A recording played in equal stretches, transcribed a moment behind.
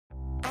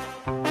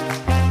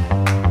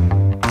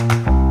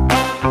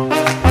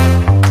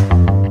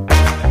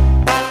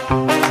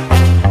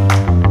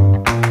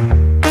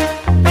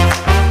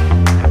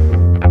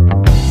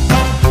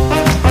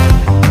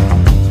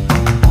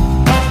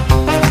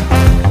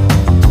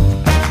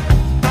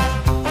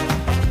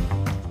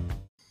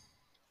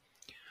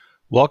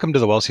Welcome to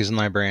the Well-Seasoned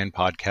Librarian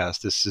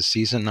podcast. This is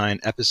Season 9,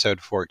 Episode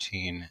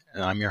 14,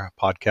 and I'm your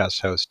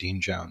podcast host,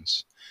 Dean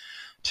Jones.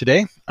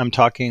 Today, I'm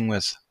talking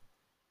with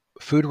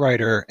food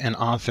writer and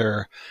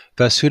author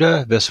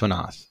Vasudha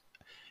Viswanath.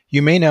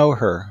 You may know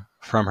her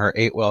from her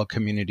Ate Well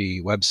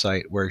community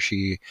website, where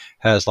she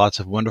has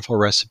lots of wonderful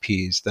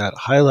recipes that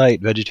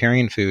highlight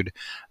vegetarian food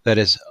that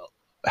is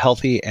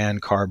healthy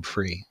and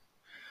carb-free.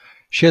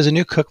 She has a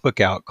new cookbook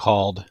out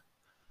called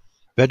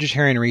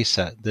Vegetarian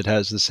Reset that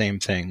has the same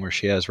thing, where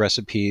she has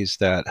recipes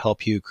that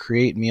help you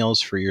create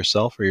meals for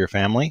yourself or your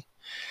family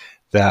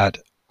that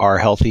are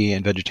healthy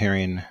and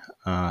vegetarian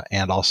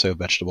and also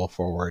vegetable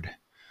forward.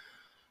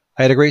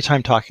 I had a great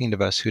time talking to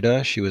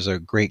Vasudha. She was a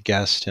great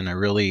guest, and I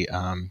really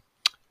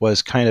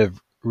was kind of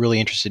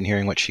really interested in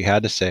hearing what she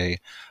had to say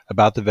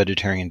about the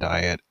vegetarian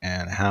diet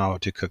and how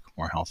to cook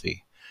more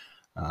healthy.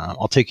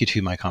 I'll take you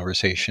to my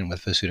conversation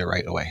with Vasudha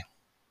right away.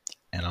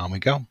 And on we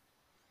go.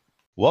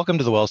 Welcome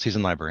to the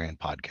Well-Seasoned Librarian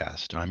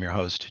podcast. I'm your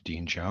host,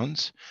 Dean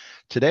Jones.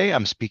 Today,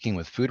 I'm speaking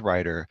with food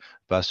writer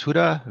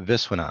Vasudha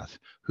Viswanath,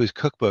 whose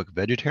cookbook,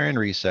 Vegetarian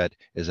Reset,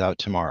 is out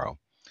tomorrow.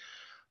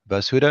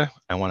 Vasudha,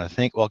 I want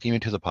to welcome you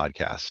to the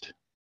podcast.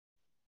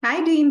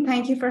 Hi, Dean.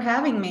 Thank you for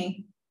having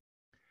me.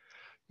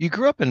 You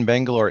grew up in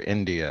Bangalore,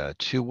 India,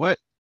 to what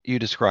you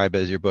describe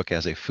as your book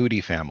as a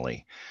foodie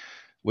family,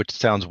 which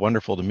sounds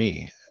wonderful to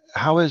me.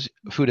 How is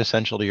food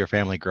essential to your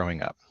family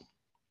growing up?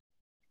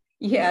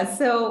 Yeah,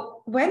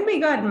 so when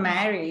we got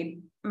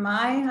married,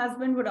 my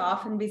husband would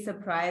often be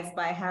surprised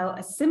by how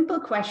a simple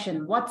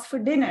question, what's for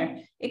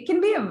dinner? It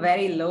can be a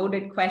very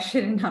loaded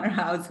question in our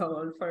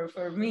household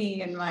for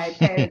me and my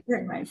parents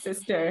and my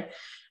sister.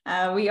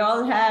 We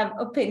all have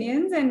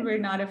opinions and we're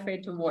not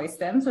afraid to voice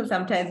them. So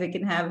sometimes we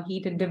can have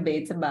heated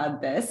debates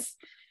about this.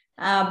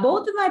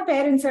 Both of my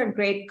parents are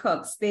great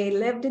cooks. They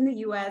lived in the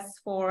US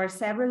for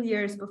several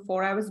years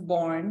before I was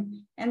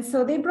born. And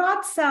so they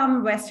brought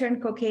some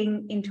Western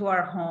cooking into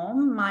our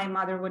home. My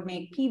mother would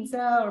make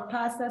pizza or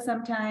pasta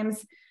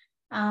sometimes.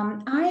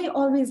 I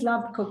always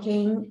loved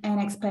cooking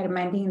and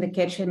experimenting in the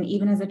kitchen,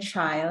 even as a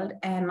child.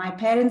 And my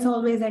parents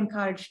always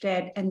encouraged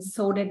it, and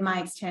so did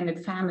my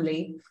extended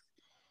family.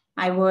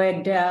 I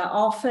would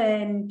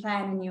often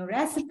plan a new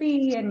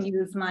recipe and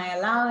use my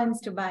allowance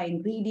to buy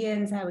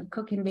ingredients. I would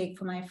cook and bake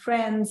for my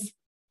friends.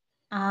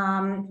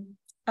 One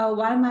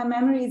of my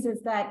memories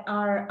is that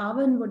our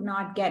oven would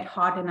not get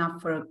hot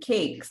enough for a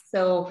cake.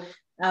 So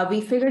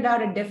we figured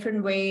out a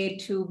different way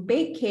to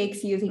bake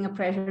cakes using a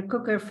pressure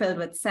cooker filled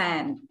with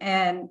sand.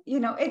 And,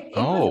 it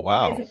was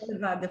Wow. always all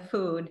about the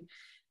food.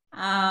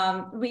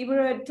 We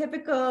were a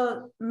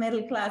typical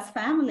middle-class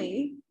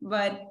family,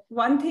 but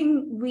one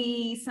thing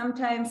we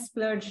sometimes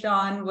splurged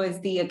on was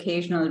the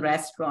occasional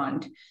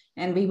restaurant.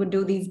 And we would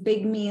do these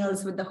big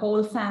meals with the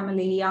whole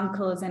family,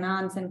 uncles and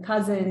aunts and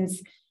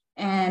cousins.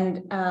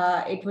 And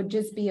it would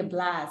just be a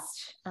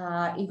blast.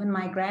 Even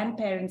my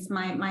grandparents,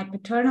 my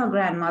paternal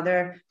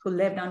grandmother, who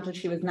lived until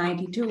she was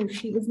 92,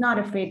 she was not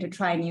afraid to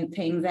try new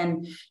things.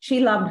 And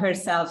she loved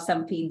herself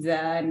some pizza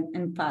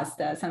and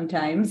pasta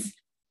sometimes.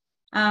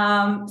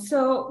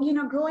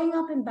 Growing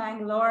up in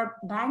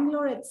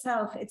Bangalore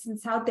itself, it's in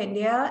South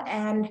India,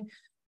 and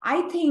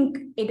I think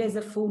it is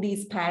a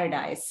foodie's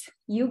paradise.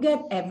 You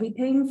get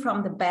everything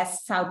from the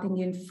best South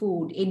Indian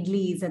food,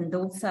 idlis and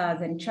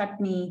dosas and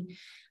chutney,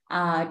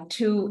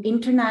 to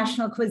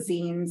international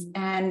cuisines.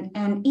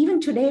 And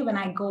even today, when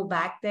I go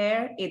back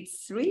there,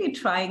 it's really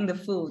trying the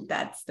food.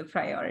 That's the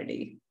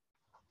priority.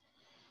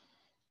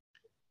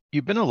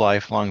 You've been a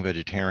lifelong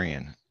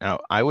vegetarian.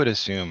 Now, I would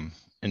assume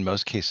in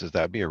most cases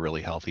that'd be a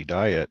really healthy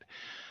diet,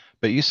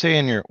 but you say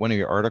in one of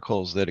your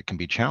articles that it can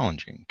be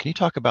challenging. Can you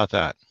talk about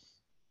that?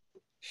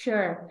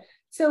 Sure.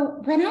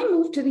 So when I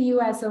moved to the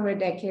US over a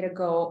decade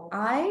ago,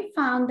 I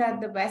found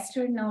that the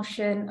Western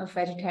notion of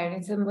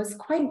vegetarianism was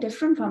quite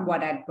different from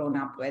what I'd grown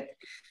up with.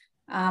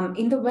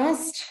 In the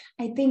West,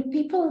 I think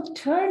people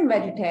turn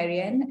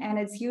vegetarian and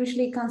it's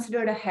usually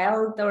considered a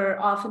health or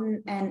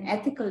often an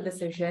ethical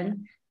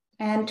decision.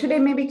 And today,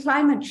 maybe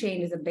climate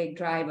change is a big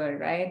driver,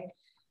 right?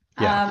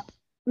 Yeah.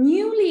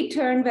 Newly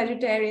turned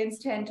vegetarians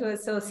tend to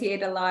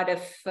associate a lot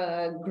of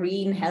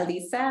green,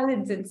 healthy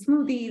salads and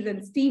smoothies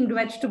and steamed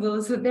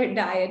vegetables with their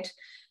diet.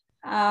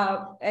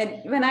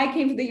 And when I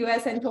came to the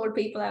US and told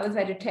people I was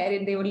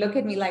vegetarian, they would look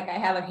at me like I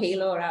have a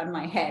halo around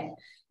my head,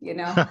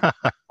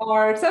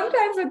 or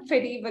sometimes with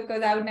pity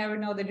because I would never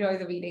know the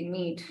joys of eating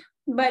meat.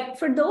 But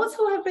for those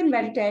who have been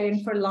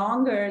vegetarian for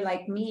longer,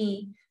 like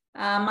me,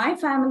 my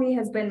family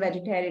has been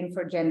vegetarian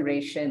for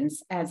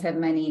generations, as have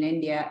many in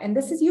India. And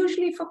this is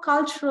usually for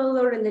cultural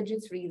or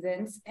religious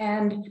reasons.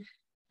 And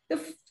the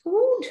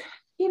food,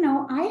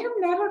 I have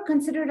never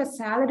considered a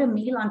salad a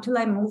meal until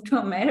I moved to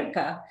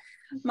America.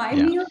 My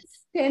meals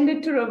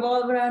tended to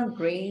revolve around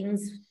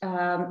grains.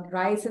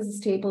 Rice is a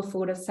staple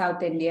food of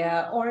South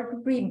India, or it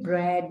would be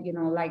bread,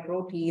 like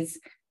rotis.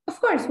 Of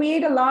course, we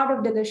ate a lot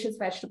of delicious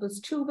vegetables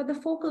too, but the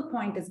focal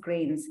point is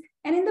grains.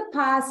 And in the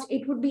past,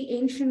 it would be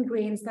ancient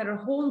grains that are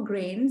whole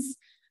grains.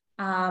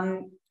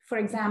 For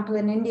example,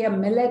 in India,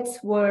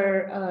 millets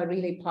were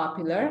really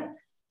popular.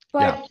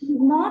 Yeah. But in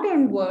the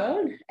modern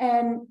world,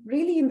 and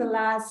really in the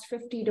last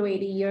 50 to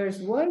 80 years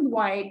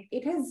worldwide,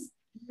 it has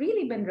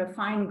really been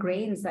refined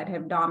grains that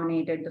have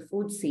dominated the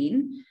food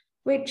scene,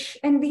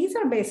 and these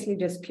are basically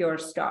just pure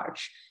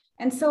starch.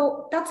 And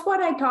so that's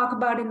what I talk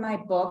about in my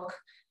book.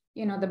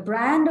 The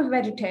brand of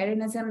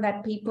vegetarianism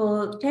that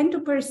people tend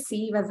to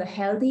perceive as a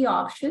healthy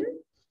option,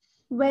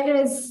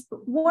 whereas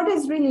what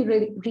is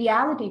really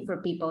reality for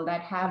people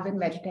that have been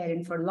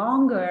vegetarian for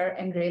longer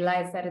and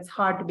realize that it's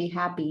hard to be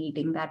happy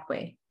eating that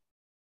way.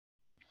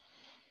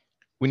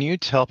 When you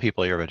tell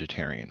people you're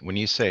vegetarian, when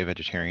you say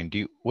vegetarian,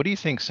 what do you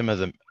think some of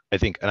them, I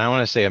think, and I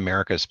want to say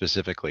America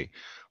specifically,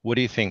 what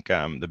do you think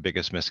the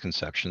biggest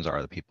misconceptions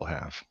are that people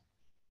have?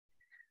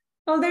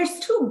 Well, there's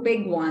two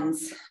big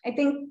ones. I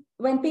think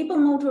when people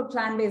move to a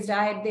plant-based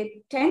diet,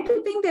 they tend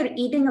to think they're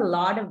eating a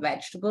lot of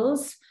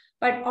vegetables,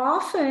 but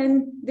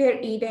often they're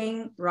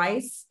eating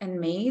rice and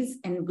maize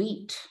and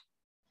wheat.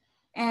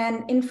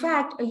 And in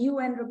fact, a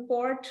UN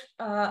report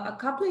a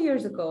couple of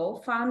years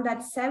ago found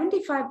that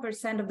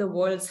 75% of the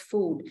world's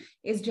food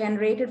is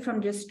generated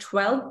from just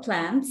 12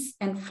 plants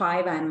and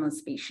 5 animal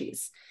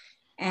species.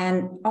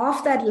 And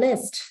off that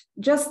list,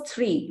 just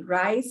 3,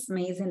 rice,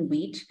 maize, and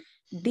wheat,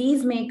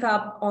 these make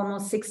up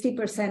almost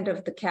 60%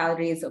 of the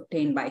calories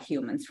obtained by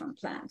humans from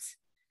plants.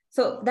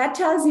 So that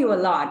tells you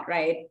a lot,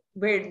 right?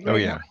 We're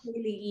not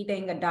really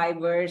eating a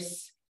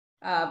diverse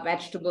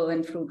vegetable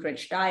and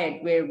fruit-rich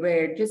diet.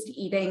 We're just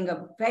eating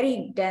a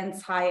very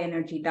dense,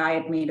 high-energy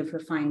diet made of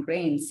refined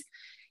grains.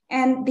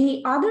 And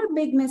the other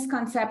big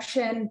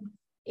misconception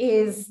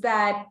is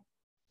that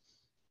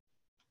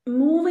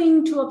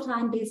moving to a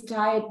plant-based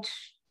diet,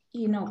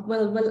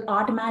 will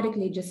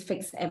automatically just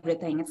fix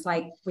everything. It's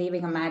like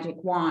waving a magic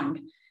wand.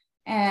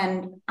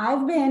 And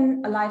I've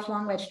been a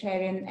lifelong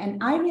vegetarian,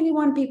 and I really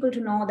want people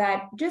to know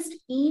that just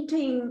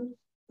eating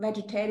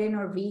vegetarian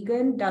or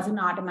vegan doesn't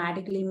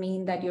automatically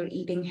mean that you're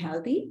eating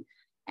healthy.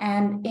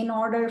 And in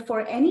order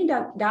for any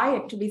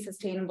diet to be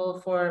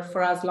sustainable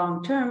for us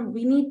long term,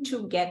 we need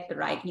to get the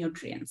right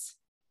nutrients.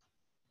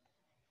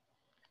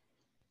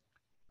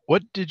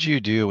 What did you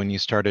do when you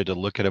started to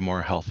look at a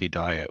more healthy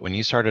diet? When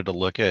you started to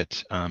look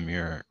at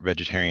your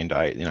vegetarian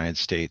diet in the United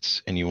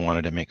States and you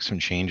wanted to make some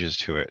changes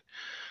to it,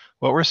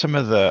 what were some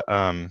of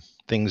the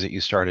things that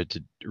you started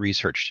to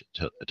research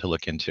to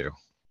look into?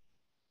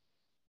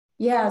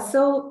 Yeah,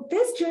 so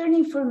this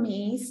journey for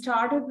me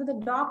started with a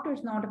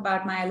doctor's note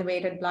about my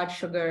elevated blood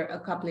sugar a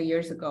couple of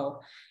years ago.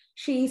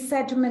 She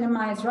said to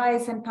minimize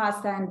rice and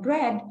pasta and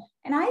bread.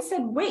 And I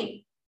said,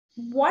 wait,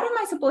 what am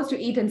I supposed to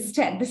eat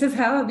instead? This is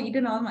how I've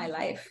eaten all my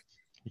life.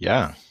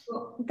 Yeah.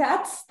 So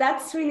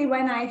that's really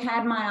when I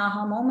had my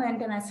aha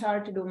moment and I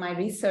started to do my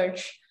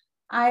research.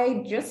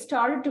 I just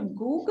started to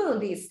Google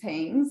these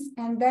things,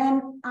 and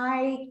then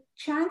I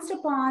chanced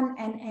upon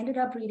and ended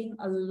up reading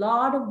a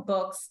lot of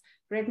books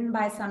written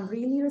by some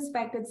really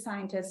respected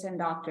scientists and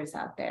doctors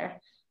out there.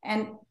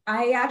 And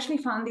I actually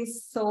found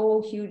these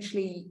so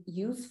hugely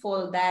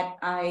useful that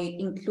I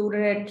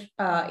included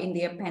it in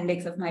the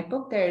appendix of my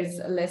book. There's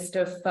a list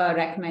of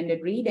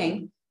recommended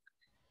reading.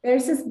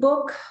 There's this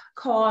book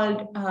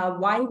called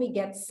Why We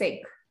Get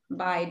Sick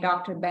by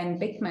Dr. Ben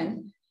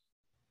Bikman.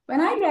 When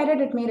I read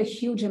it, it made a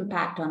huge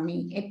impact on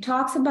me. It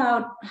talks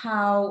about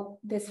how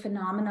this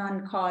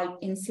phenomenon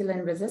called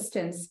insulin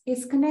resistance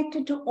is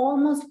connected to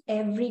almost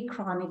every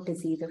chronic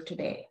disease of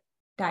today: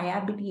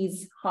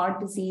 diabetes, heart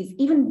disease,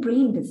 even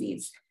brain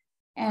disease.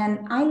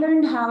 And I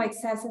learned how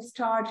excessive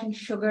starch and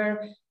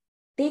sugar,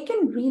 they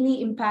can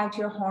really impact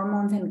your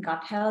hormones and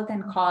gut health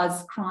and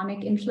cause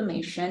chronic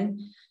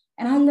inflammation.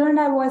 And I learned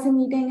I wasn't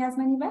eating as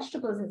many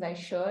vegetables as I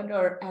should,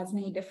 or as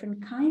many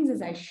different kinds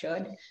as I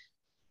should.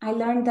 I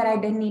learned that I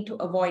didn't need to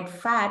avoid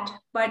fat,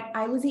 but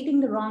I was eating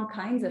the wrong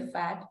kinds of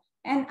fat.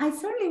 And I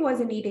certainly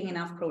wasn't eating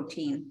enough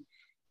protein.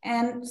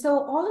 And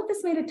so all of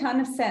this made a ton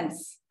of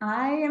sense.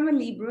 I am a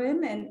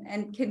Librarian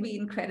and can be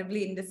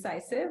incredibly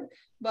indecisive.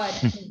 But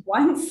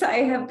once I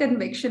have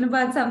conviction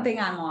about something,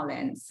 I'm all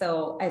in.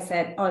 So I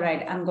said, all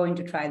right, I'm going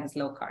to try this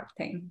low carb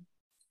thing.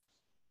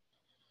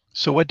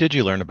 So what did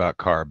you learn about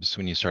carbs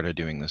when you started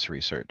doing this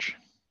research?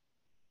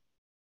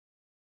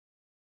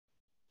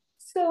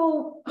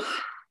 So,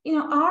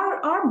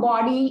 our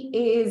body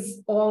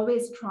is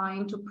always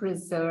trying to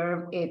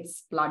preserve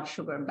its blood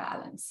sugar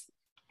balance.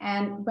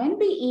 And when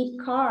we eat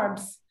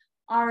carbs,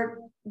 our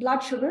blood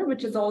sugar,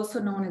 which is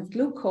also known as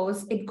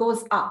glucose, it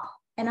goes up.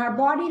 And our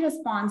body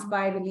responds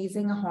by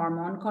releasing a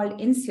hormone called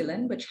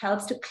insulin, which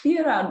helps to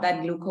clear out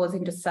that glucose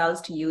into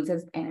cells to use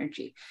as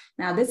energy.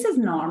 Now, this is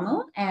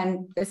normal,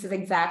 and this is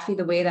exactly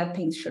the way that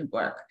things should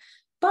work.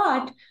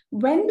 But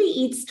when we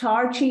eat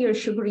starchy or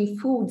sugary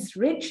foods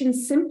rich in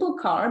simple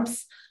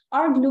carbs,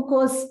 our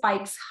glucose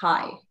spikes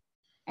high.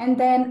 And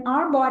then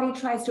our body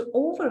tries to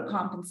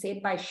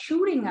overcompensate by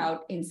shooting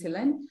out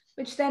insulin,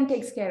 which then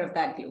takes care of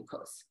that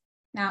glucose.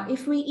 Now,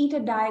 if we eat a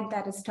diet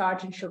that is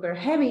starch and sugar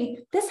heavy,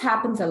 this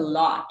happens a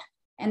lot.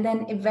 And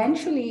then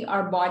eventually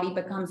our body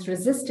becomes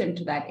resistant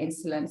to that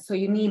insulin. So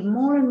you need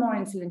more and more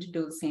insulin to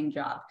do the same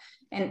job.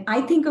 And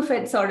I think of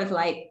it sort of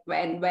like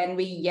when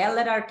we yell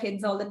at our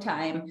kids all the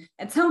time,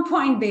 at some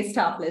point they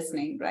stop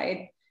listening,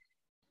 right?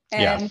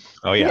 And yeah.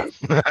 Oh, yeah.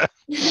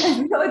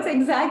 so it's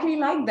exactly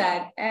like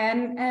that.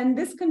 And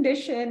this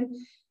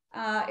condition,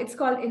 it's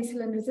called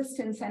insulin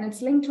resistance, and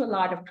it's linked to a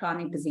lot of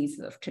chronic diseases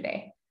of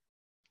today.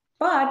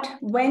 But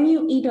when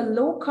you eat a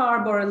low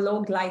carb or a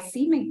low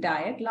glycemic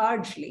diet,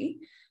 largely,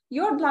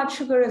 your blood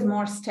sugar is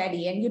more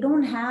steady and you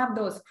don't have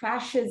those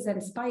crashes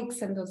and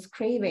spikes and those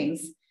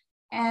cravings.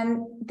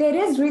 And there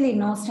is really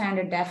no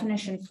standard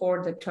definition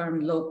for the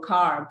term low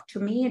carb. To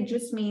me, it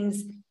just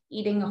means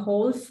eating a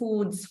whole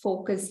foods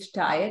focused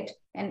diet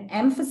and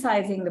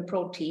emphasizing the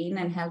protein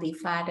and healthy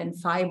fat and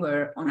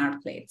fiber on our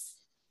plates.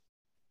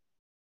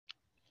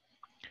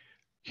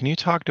 Can you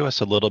talk to us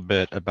a little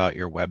bit about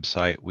your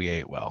website, We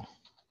Ate Well?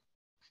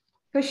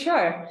 For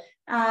sure.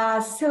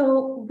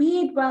 So We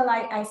Eat Well,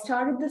 I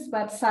started this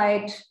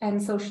website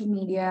and social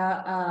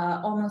media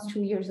almost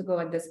 2 years ago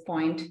at this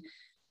point.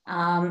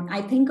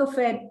 I think of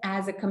it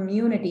as a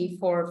community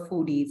for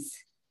foodies.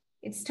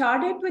 It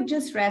started with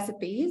just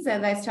recipes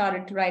as I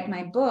started to write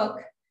my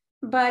book,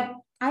 but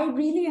I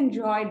really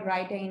enjoyed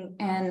writing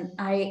and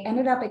I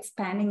ended up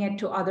expanding it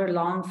to other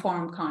long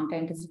form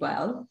content as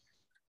well.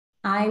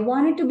 I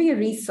wanted to be a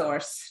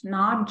resource,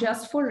 not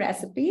just for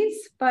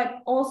recipes, but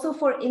also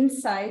for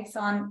insights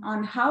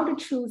on how to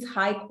choose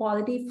high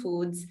quality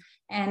foods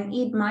and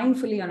eat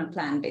mindfully on a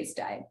plant-based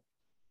diet.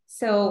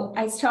 So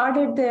I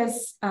started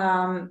this,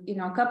 a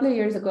couple of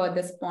years ago at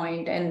this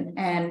point,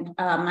 and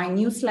my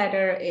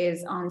newsletter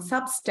is on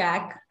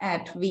Substack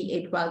at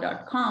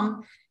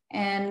we8well.com.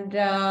 And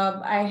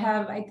I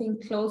have, I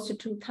think, close to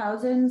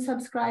 2,000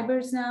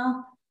 subscribers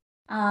now.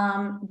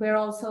 We're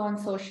also on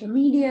social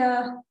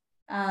media,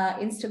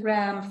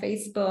 Instagram,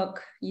 Facebook,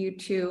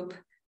 YouTube,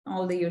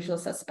 all the usual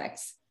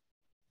suspects.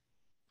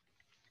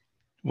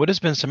 What has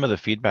been some of the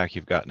feedback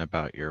you've gotten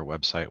about your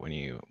website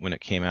when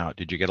it came out?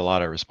 Did you get a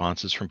lot of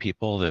responses from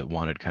people that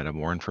wanted kind of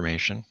more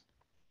information?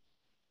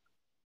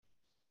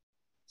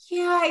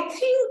 Yeah, I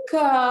think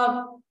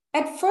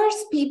at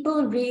first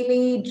people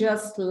really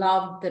just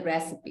loved the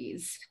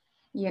recipes.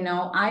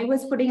 I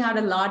was putting out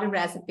a lot of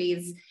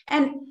recipes,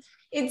 and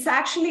it's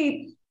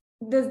actually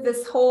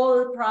this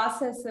whole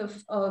process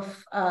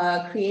of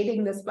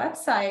creating this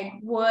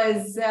website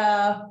was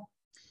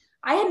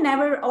I had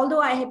never,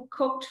 although I had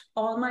cooked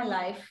all my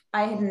life,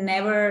 I had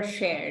never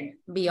shared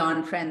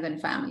beyond friends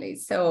and family.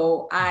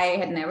 So I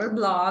had never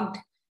blogged.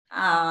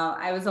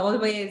 I was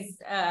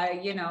always,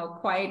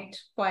 quite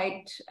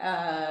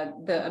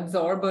the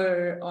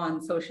absorber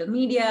on social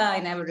media. I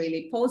never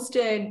really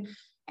posted.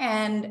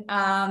 And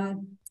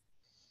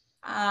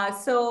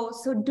so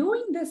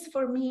doing this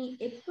for me,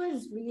 it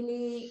was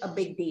really a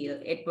big deal.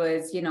 It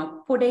was,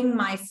 putting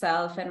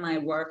myself and my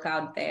work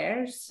out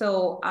there.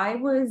 So I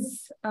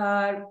was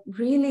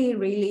really,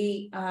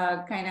 really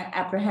kind of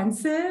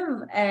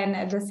apprehensive and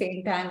at the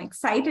same time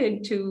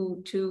excited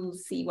to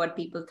see what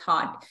people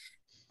thought.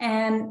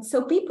 And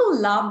so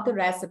people loved the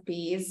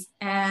recipes.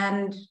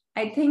 And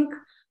I think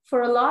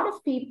for a lot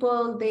of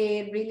people,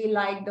 they really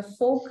like the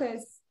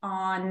focus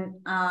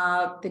on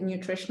the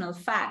nutritional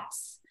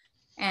facts.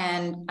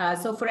 And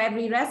so for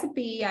every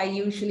recipe, I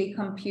usually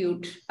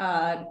compute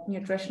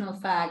nutritional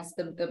facts,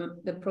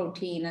 the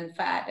protein and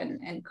fat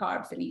and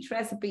carbs in each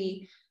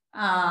recipe.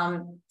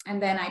 And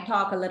then I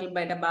talk a little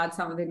bit about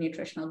some of the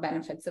nutritional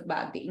benefits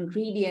about the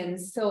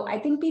ingredients. So I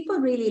think people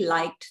really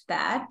liked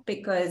that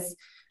because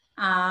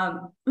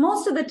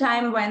most of the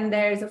time when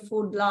there's a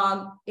food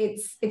blog,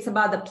 it's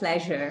about the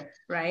pleasure,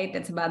 right?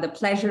 It's about the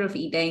pleasure of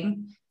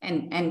eating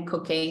and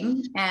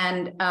cooking.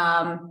 And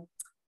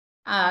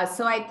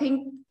so I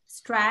think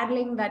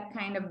straddling that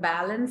kind of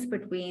balance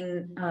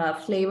between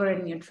flavor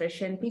and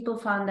nutrition, people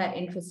found that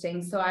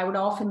interesting. So I would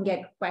often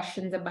get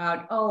questions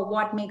about, oh,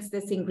 what makes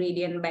this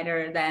ingredient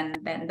better than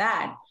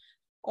that?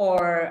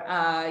 Or,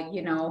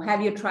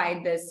 have you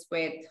tried this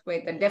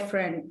with a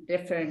different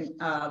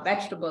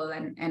vegetable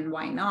and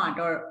why not?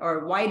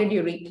 Or why did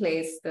you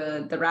replace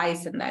the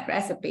rice in that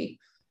recipe?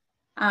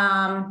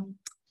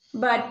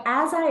 But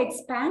as I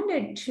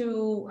expanded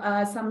to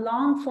some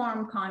long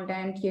form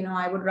content,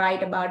 I would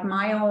write about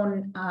my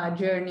own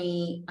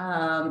journey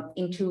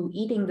into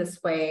eating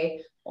this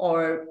way,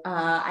 or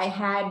I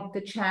had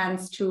the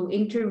chance to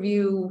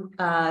interview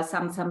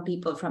some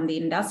people from the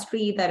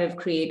industry that have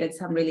created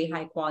some really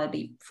high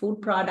quality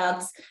food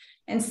products.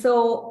 And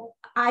so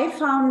I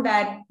found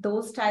that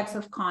those types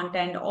of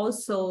content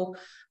also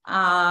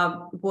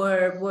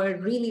were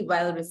really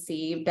well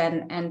received,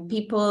 and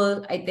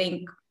people, I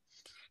think,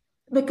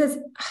 because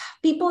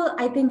people,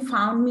 I think,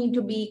 found me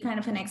to be kind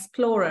of an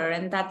explorer,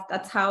 and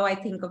that's how I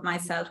think of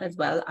myself as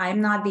well.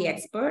 I'm not the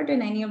expert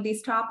in any of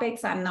these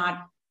topics. I'm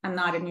not I'm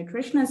not a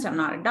nutritionist, I'm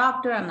not a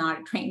doctor, I'm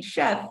not a trained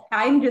chef.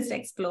 I'm just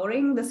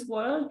exploring this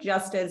world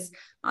just as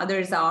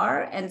others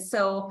are. And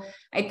so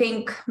I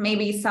think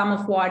maybe some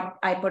of what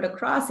I put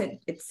across,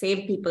 it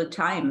saved people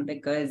time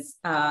because,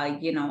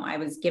 I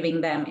was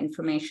giving them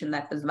information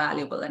that was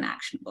valuable and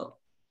actionable.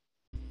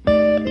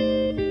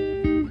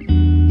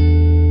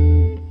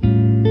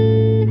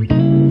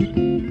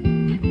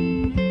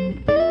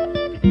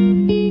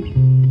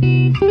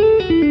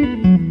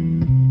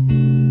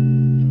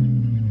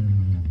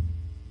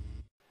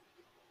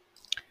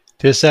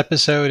 This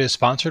episode is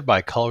sponsored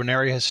by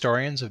Culinary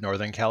Historians of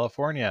Northern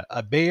California,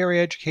 a Bay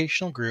Area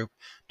educational group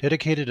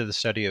dedicated to the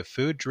study of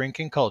food, drink,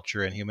 and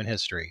culture in human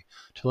history.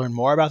 To learn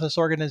more about this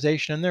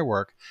organization and their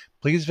work,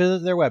 please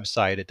visit their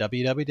website at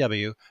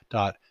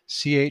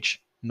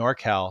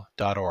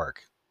www.chnorcal.org.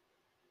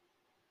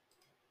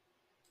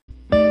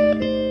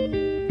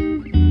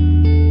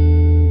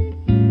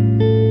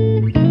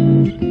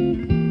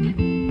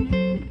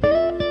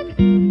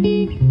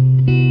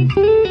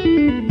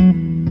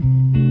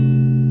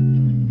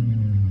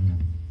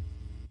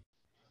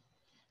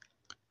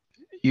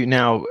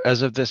 Now,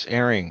 as of this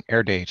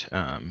air date,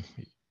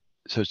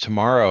 so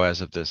tomorrow, as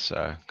of this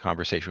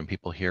conversation, when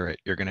people hear it,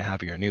 you're going to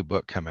have your new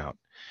book come out.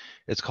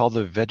 It's called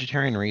The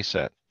Vegetarian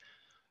Reset.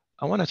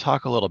 I want to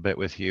talk a little bit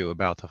with you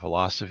about the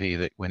philosophy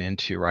that went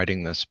into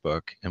writing this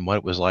book and what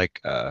it was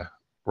like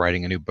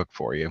writing a new book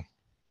for you.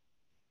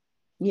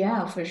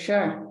 Yeah, for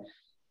sure.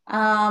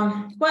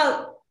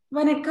 Well,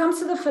 when it comes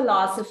to the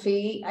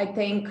philosophy, I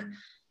think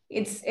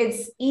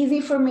it's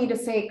easy for me to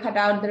say cut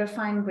out the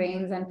refined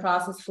grains and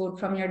processed food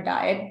from your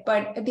diet,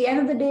 but at the end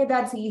of the day,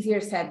 that's easier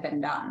said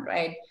than done,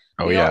 right?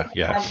 Oh, We yeah, all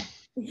yeah. have,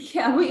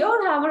 yeah, we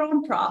all have our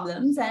own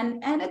problems,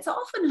 and it's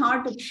often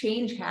hard to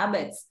change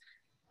habits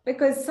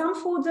because some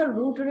foods are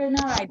rooted in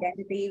our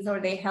identities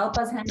or they help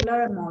us handle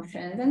our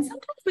emotions, and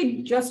sometimes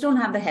we just don't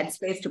have the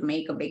headspace to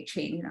make a big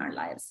change in our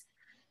lives.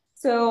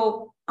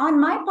 So, on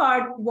my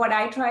part, what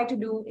I try to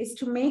do is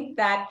to make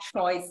that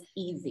choice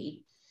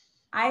easy.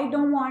 I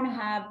don't want to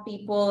have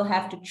people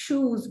have to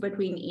choose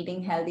between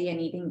eating healthy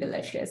and eating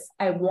delicious.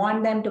 I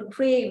want them to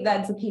crave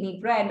that zucchini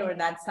bread or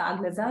that sag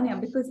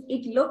lasagna because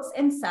it looks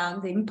and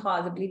sounds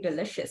impossibly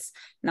delicious,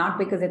 not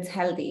because it's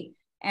healthy.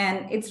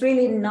 And it's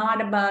really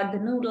not about the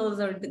noodles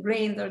or the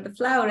grains or the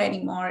flour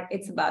anymore.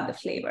 It's about the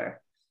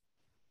flavor.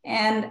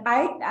 And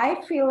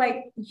I feel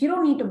like you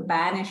don't need to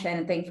banish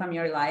anything from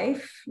your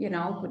life.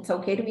 It's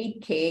okay to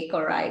eat cake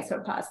or rice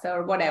or pasta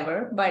or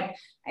whatever. But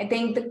I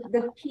think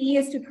the key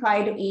is to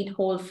try to eat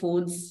whole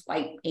foods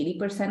like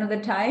 80% of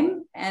the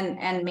time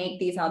and make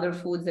these other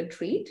foods a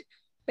treat.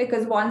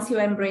 Because once you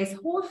embrace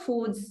whole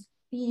foods,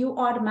 you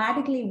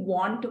automatically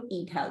want to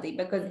eat healthy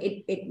because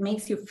it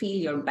makes you feel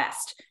your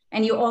best.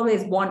 And you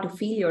always want to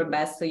feel your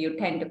best. So you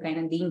tend to kind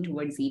of lean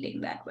towards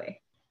eating that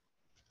way.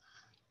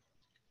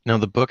 Now,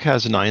 the book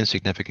has 9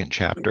 significant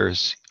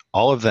chapters,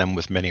 all of them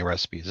with many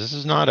recipes. This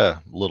is not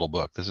a little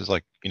book. This is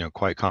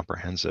quite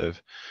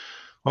comprehensive.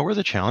 What were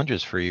the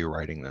challenges for you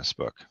writing this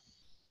book?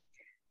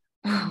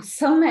 Oh,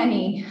 so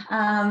many.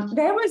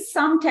 There was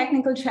some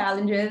technical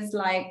challenges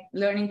like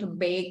learning to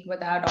bake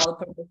without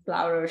all-purpose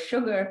flour or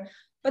sugar.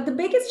 But the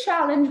biggest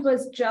challenge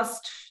was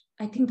just,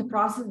 I think, the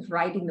process of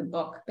writing the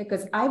book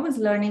because I was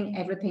learning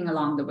everything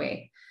along the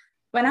way.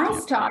 When I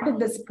started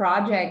this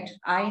project,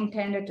 I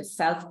intended to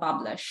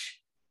self-publish.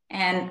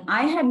 And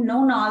I had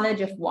no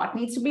knowledge of what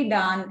needs to be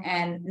done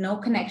and no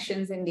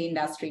connections in the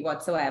industry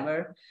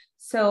whatsoever.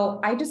 So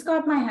I just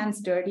got my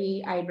hands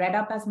dirty. I read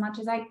up as much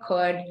as I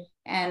could,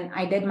 and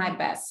I did my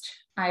best.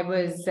 I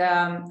was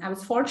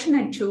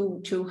fortunate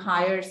to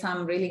hire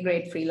some really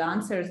great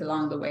freelancers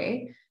along the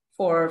way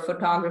for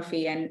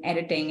photography and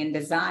editing and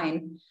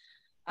design.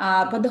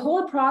 But the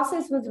whole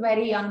process was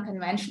very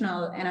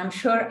unconventional, and I'm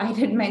sure I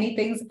did many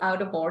things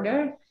out of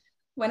order.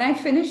 When I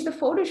finished the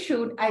photo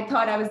shoot, I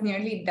thought I was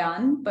nearly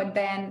done, but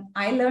then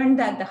I learned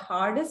that the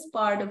hardest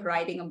part of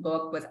writing a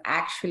book was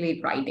actually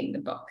writing the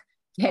book,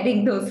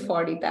 getting those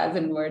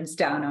 40,000 words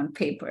down on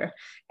paper.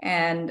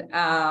 And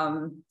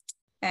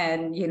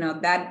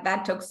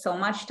that took so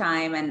much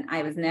time, and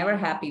I was never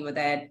happy with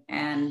it.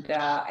 And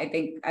I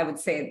think I would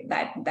say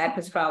that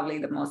was probably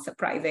the most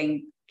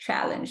surprising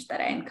challenge that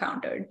I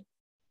encountered.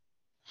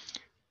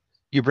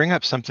 You bring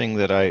up something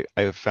that I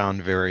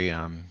found very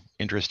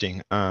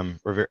interesting.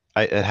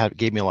 It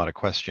gave me a lot of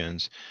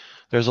questions.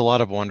 There's a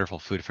lot of wonderful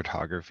food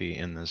photography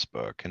in this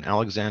book, and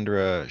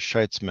Alexandra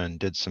Scheitzman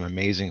did some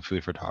amazing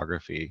food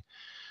photography.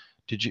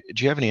 Do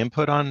you have any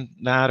input on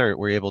that, or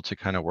were you able to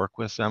kind of work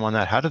with them on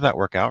that? How did that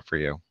work out for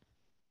you?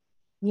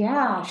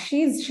 Yeah,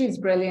 she's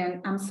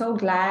brilliant. I'm so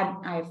glad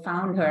I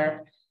found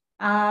her.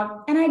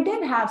 And I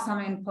did have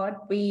some input.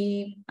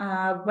 We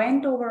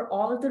went over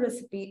all of the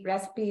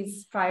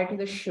recipes prior to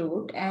the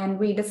shoot, and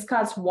we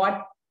discussed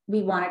what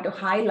we wanted to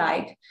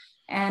highlight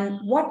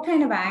and what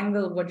kind of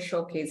angle would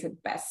showcase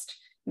it best.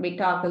 We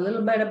talked a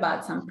little bit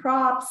about some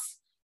props.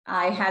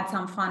 I had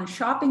some fun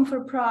shopping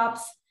for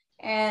props.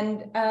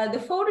 And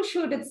the photo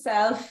shoot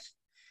itself,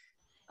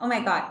 Oh my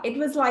God, it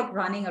was like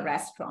running a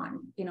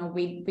restaurant.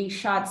 We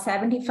shot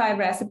 75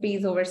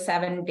 recipes over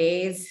 7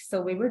 days. So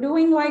we were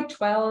doing like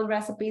 12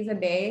 recipes a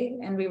day,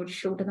 and we would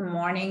shoot in the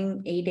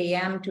morning, 8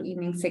 a.m. to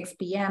evening 6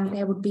 p.m.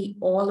 There would be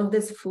all of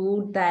this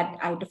food that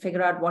I had to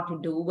figure out what to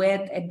do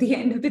with at the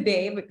end of the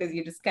day, because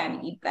you just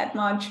can't eat that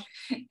much.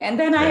 And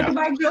then I had Yeah. to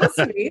buy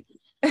groceries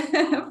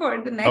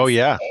for the Oh next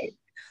yeah. day,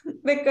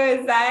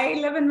 because I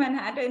live in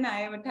Manhattan.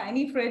 I have a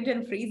tiny fridge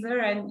and freezer,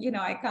 and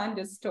I can't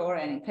just store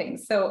anything.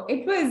 So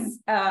it was,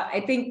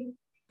 I think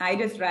I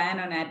just ran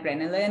on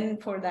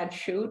adrenaline for that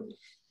shoot,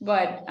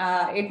 but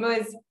it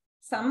was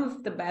some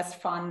of the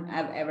best fun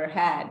I've ever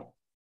had.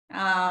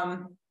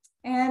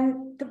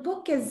 And the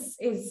book is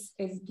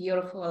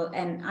beautiful,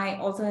 and I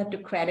also have to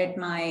credit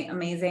my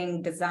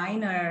amazing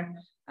designer,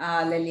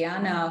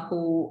 Liliana,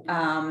 who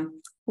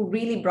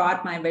really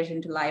brought my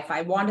vision to life.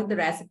 I wanted the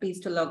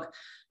recipes to look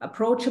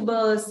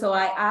approachable, so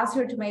I asked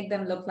her to make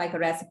them look like a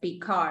recipe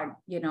card,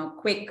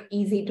 quick,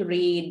 easy to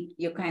read.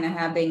 You kind of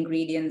have the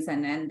ingredients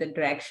and the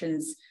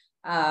directions.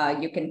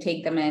 You can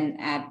take them in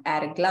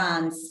at a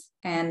glance,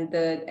 and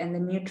the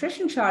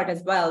nutrition chart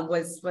as well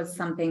was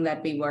something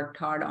that we worked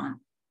hard on.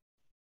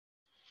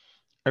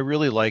 I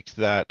really liked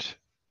that.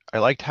 I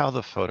liked how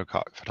the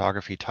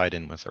photography tied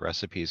in with the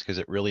recipes, because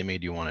it really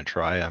made you want to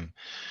try them.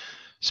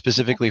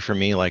 Specifically for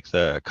me, like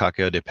the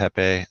cacio de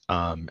pepe,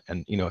 and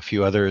a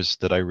few others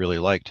that I really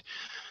liked.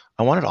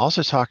 I wanted to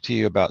also talk to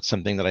you about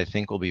something that I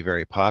think will be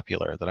very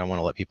popular, that I want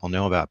to let people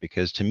know about,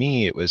 because to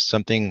me it was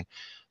something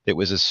that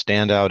was a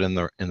standout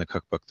in the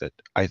cookbook that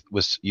I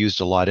was used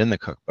a lot in the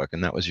cookbook,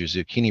 and that was your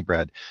zucchini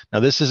bread. Now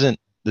this isn't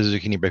the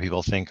zucchini bread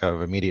people think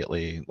of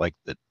immediately, like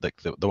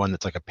the one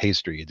that's like a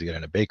pastry you get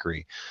in a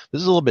bakery.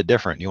 This is a little bit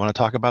different. You want to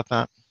talk about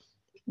that?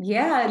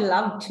 Yeah, I'd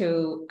love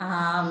to.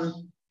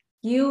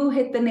 You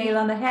hit the nail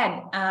on the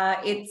head.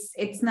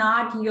 It's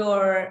not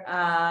your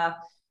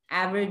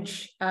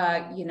average,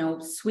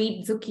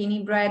 sweet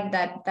zucchini bread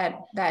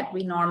that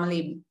we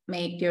normally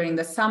make during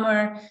the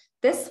summer.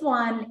 This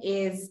one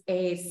is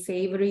a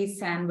savory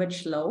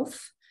sandwich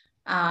loaf.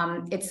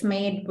 It's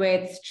made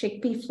with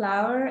chickpea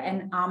flour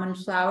and almond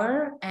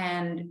flour,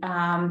 and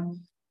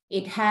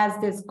it has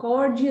this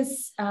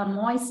gorgeous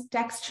moist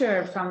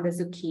texture from the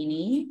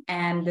zucchini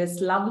and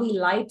this lovely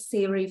light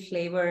savory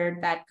flavor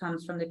that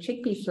comes from the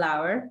chickpea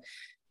flour.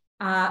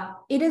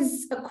 It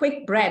is a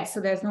quick bread,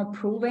 so there's no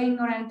proving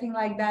or anything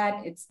like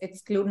that.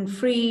 It's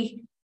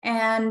gluten-free.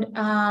 And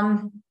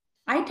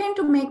I tend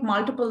to make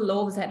multiple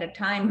loaves at a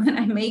time when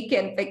I make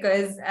it,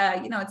 because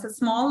it's a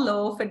small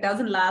loaf. It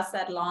doesn't last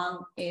that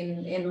long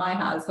in my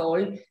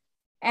household.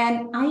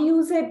 And I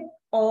use it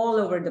all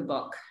over the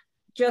book.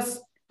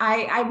 Just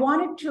I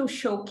wanted to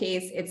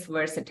showcase its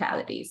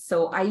versatility.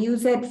 So I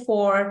use it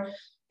for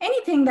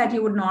anything that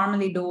you would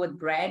normally do with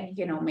bread,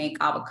 make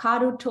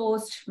avocado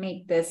toast,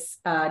 make this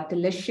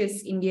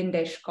delicious Indian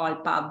dish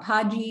called pav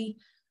bhaji.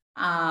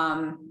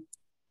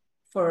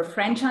 For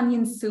French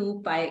onion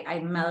soup, I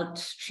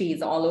melt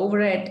cheese all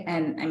over it.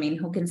 And I mean,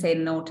 who can say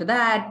no to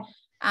that?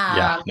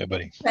 Yeah,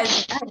 nobody.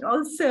 But I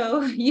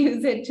also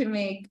use it to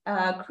make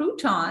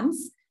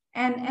croutons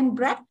and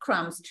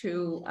breadcrumbs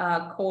to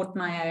coat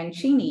my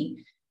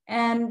arancini.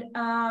 And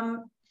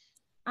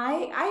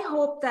I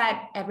hope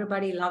that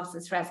everybody loves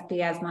this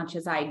recipe as much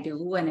as I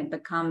do, and it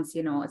becomes,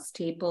 a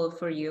staple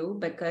for you,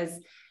 because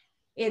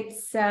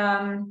it's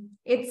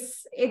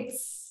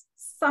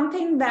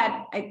something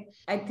that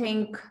I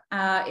think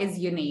is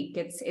unique.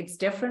 It's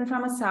different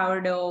from a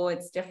sourdough.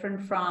 It's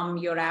different from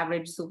your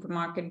average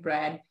supermarket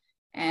bread,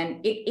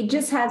 and it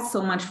just has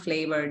so much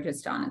flavor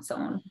just on its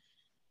own.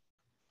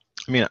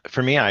 I mean,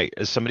 for me,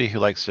 as somebody who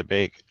likes to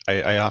bake,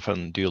 I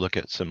often do look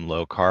at some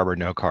low carb or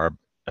no carb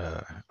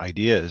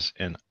ideas,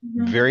 and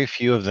very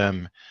few of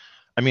them,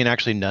 I mean,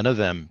 actually none of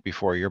them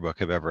before your book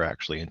have ever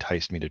actually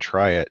enticed me to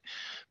try it.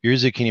 Your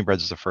zucchini bread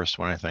is the first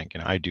one, I think,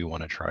 and I do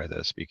want to try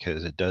this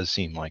because it does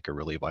seem like a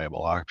really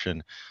viable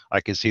option. I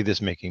could see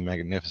this making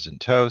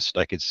magnificent toast.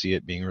 I could see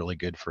it being really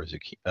good for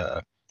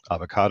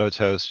avocado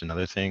toast and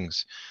other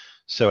things.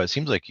 So it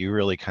seems like you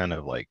really kind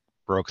of like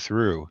broke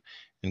through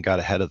and got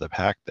ahead of the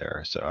pack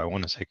there. So I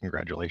want to say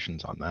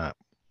congratulations on that.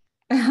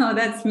 Oh,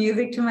 that's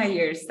music to my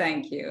ears.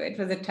 Thank you. It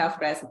was a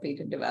tough recipe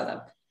to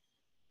develop.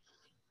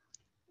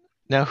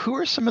 Now, who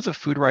are some of the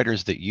food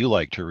writers that you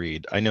like to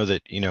read? I know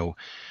that,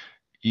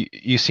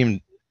 you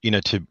seem,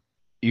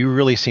 you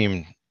really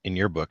seem in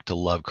your book to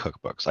love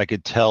cookbooks. I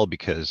could tell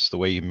because the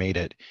way you made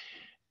it,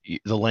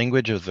 the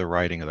language of the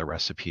writing of the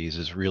recipes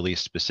is really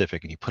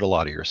specific, and you put a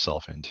lot of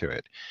yourself into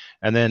it.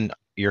 And then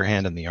your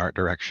hand in the art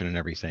direction and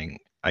everything,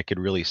 I could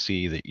really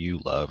see that you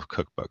love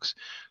cookbooks.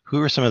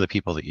 Who are some of the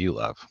people that you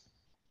love?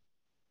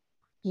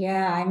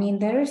 Yeah, I mean,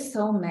 there are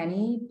so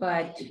many,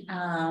 but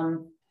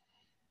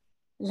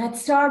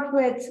let's start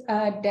with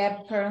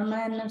Deb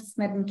Perlman of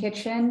Smitten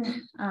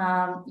Kitchen.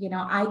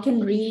 I can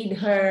read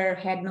her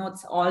head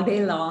notes all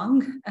day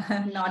long,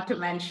 not to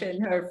mention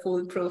her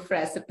foolproof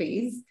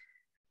recipes.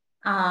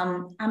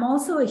 I'm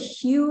also a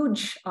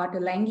huge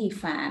Ottolenghi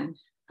fan.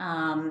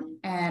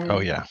 Oh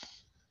yeah.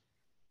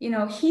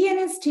 He and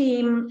his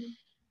team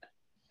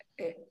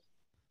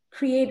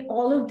create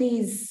all of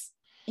these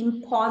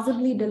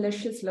impossibly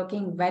delicious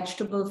looking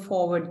vegetable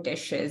forward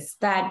dishes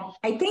that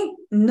I think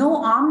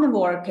no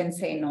omnivore can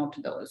say no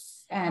to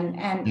those. And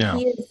No.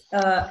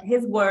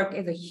 his work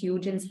is a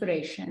huge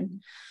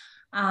inspiration.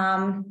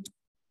 In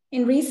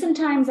recent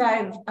times,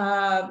 I've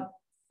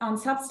on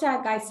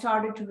Substack, I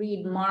started to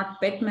read Mark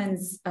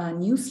Bittman's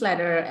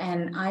newsletter,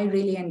 and I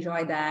really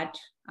enjoy that.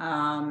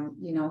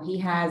 He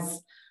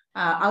has,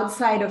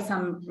 outside of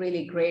some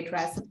really great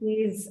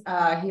recipes,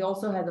 he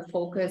also has a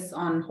focus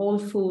on whole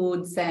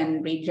foods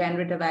and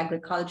regenerative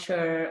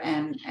agriculture,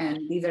 and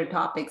these are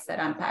topics that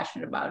I'm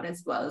passionate about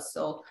as well.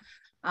 So,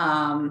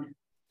 yeah,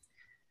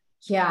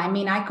 I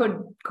mean, I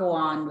could go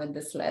on with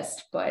this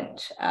list,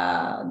 but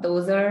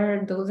those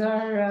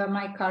are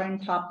my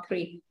current top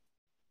 3.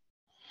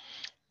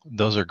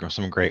 Those are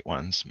some great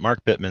ones.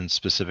 Mark Bittman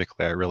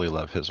specifically, I really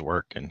love his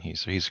work, and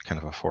he's kind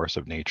of a force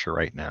of nature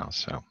right now.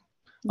 So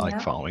I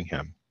like following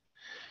him.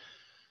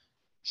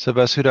 So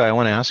Vasudha, I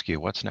want to ask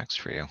you, what's next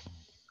for you?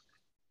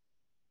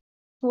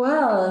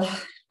 Well,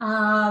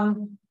 I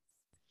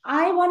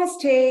want to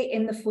stay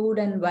in the food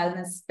and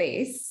wellness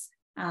space.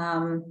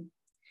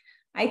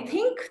 I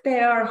think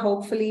there are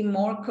hopefully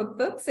more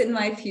cookbooks in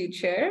my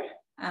future.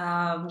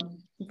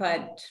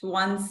 But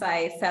once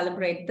I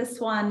celebrate this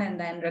one and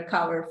then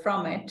recover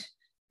from it,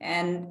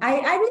 and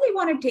I really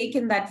want to take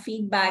in that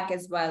feedback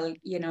as well,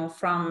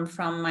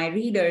 from my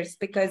readers,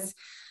 because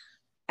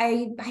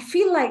I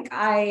feel like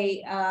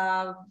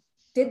I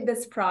did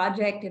this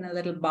project in a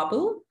little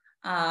bubble.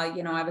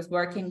 I was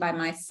working by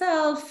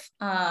myself.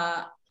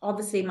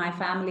 Obviously, my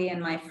family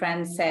and my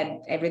friends said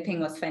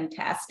everything was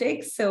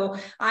fantastic. So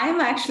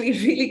I'm actually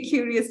really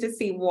curious to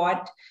see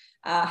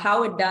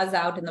how it does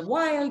out in the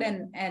wild,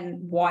 and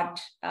what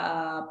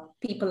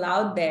people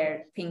out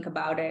there think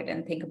about it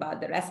and think about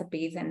the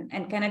recipes, and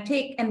kind of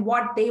take and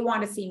what they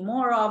want to see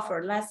more of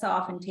or less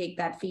of, and take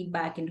that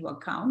feedback into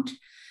account.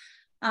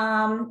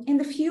 In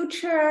the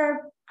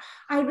future,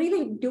 I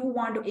really do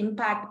want to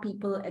impact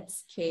people at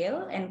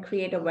scale and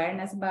create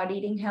awareness about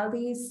eating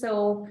healthy.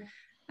 So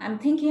I'm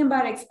thinking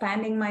about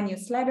expanding my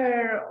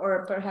newsletter,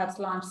 or perhaps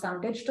launch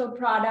some digital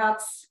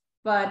products,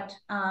 but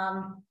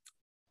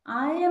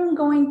I am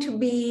going to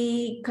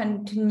be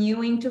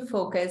continuing to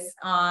focus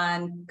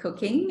on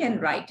cooking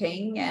and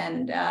writing,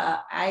 and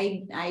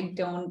I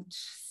don't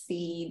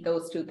see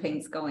those 2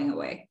 things going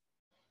away.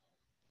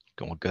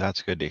 Well,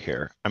 that's good to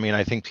hear. I mean,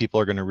 I think people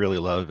are going to really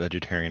love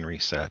Vegetarian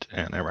Reset,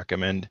 and I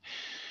recommend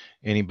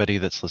anybody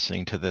that's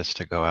listening to this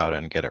to go out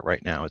and get it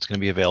right now. It's going to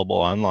be available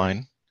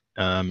online.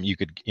 You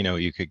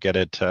could get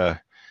it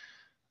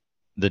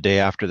the day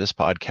after this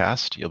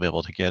podcast. You'll be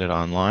able to get it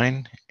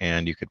online,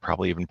 and you could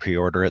probably even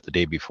pre-order it the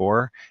day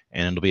before,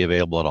 and it'll be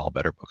available at all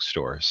better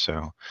bookstores.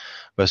 So,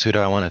 Vasudha,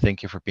 I want to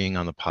thank you for being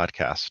on the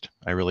podcast.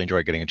 I really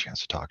enjoyed getting a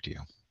chance to talk to you.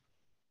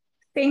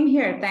 Same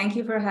here. Thank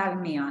you for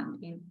having me on,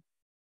 Dean.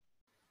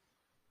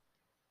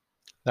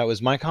 That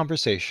was my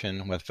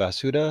conversation with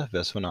Vasudha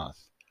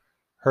Viswanath.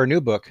 Her new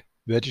book,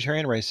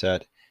 Vegetarian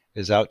Reset,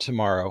 is out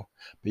tomorrow,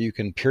 but you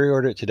can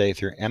pre-order it today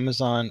through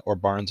Amazon or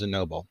Barnes &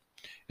 Noble.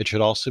 It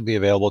should also be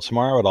available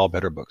tomorrow at all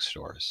better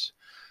bookstores.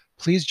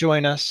 Please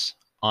join us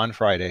on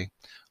Friday.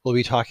 We'll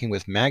be talking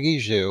with Maggie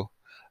Zhu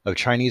of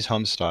Chinese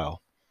Homestyle.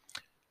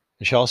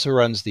 And she also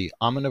runs the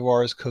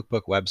Omnivore's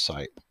Cookbook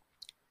website.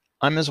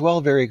 I'm as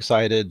well very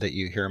excited that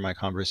you hear my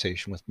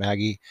conversation with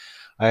Maggie.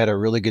 I had a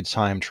really good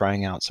time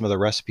trying out some of the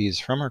recipes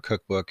from her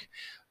cookbook.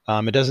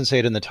 It doesn't say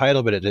it in the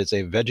title, but it is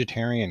a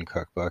vegetarian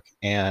cookbook,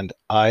 and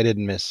I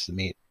didn't miss the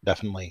meat,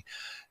 definitely.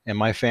 And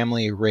my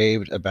family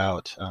raved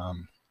about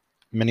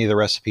many of the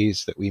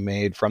recipes that we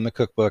made from the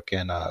cookbook,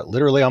 and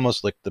literally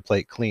almost licked the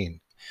plate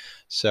clean.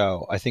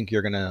 So I think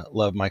you're going to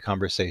love my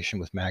conversation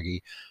with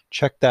Maggie.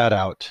 Check that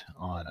out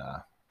on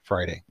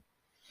Friday.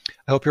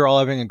 I hope you're all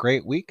having a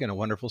great week and a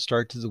wonderful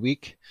start to the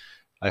week.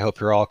 I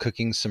hope you're all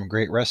cooking some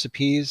great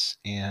recipes,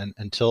 and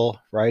until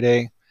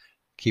Friday,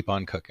 keep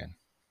on cooking.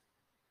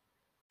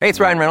 Hey, it's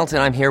Ryan Reynolds,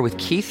 and I'm here with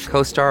Keith,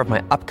 co-star of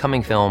my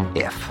upcoming film,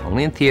 If,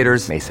 only in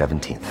theaters May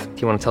 17th.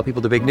 Do you want to tell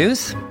people the big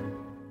news?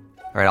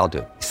 All right, I'll do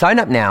it. Sign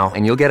up now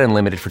and you'll get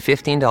unlimited for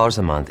 $15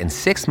 a month and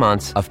 6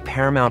 months of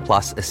Paramount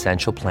Plus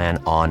Essential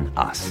Plan on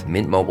us.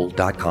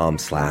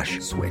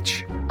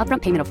 MintMobile.com/switch.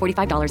 Upfront payment of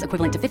 $45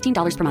 equivalent to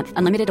 $15 per month.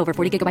 Unlimited over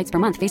 40 gigabytes per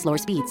month. Face lower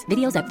speeds.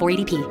 Videos at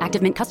 480p.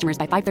 Active Mint customers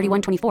by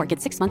 531.24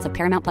 get 6 months of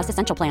Paramount Plus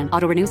Essential Plan.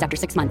 Auto renews after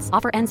 6 months.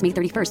 Offer ends May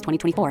 31st,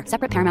 2024.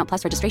 Separate Paramount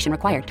Plus registration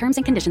required. Terms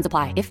and conditions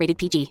apply if rated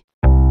PG.